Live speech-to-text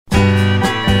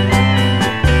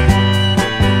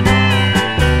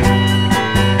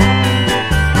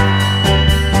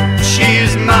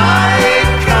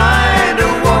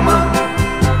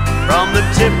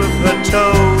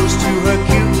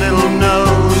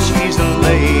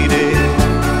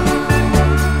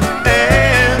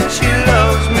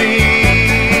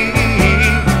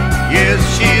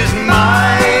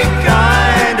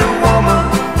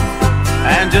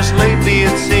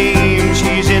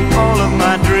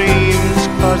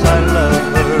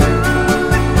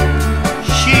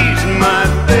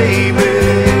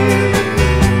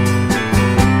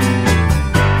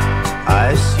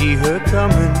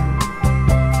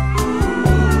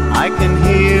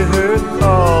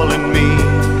calling me.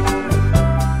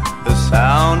 The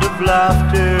sound of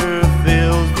laughter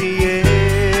fills the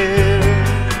air.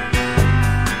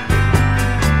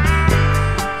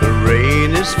 The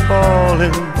rain is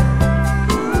falling,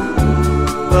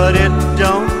 but it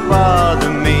don't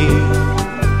bother me.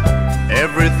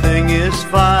 Everything is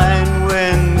fine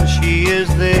when she is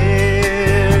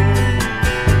there,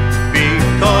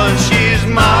 because she's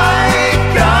my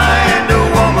kind of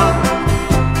woman.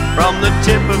 From the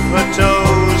tip of her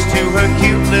toes to her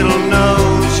cute little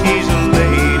nose, she's a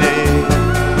lady,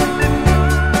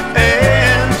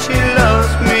 and she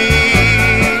loves me.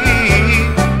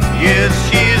 Yes,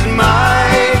 she's my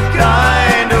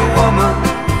kind of woman,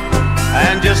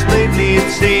 and just lately it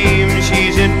seems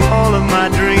she's in all of my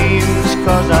dreams,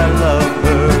 'cause I love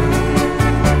her.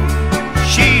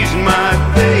 She's my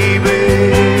baby.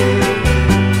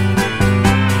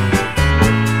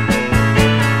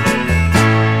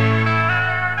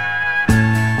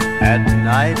 At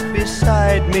night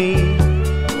beside me,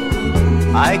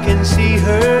 I can see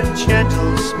her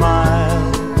gentle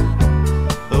smile.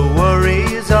 The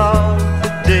worries of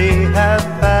the day have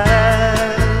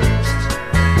passed.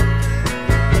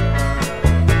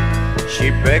 She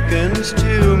beckons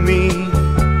to me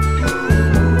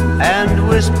and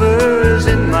whispers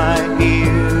in my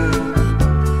ear,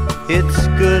 it's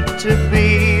good to be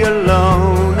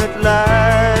alone at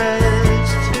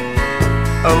last.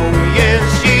 Oh yes,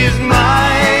 she's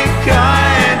my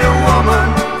kind of woman.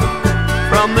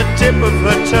 From the tip of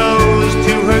her tongue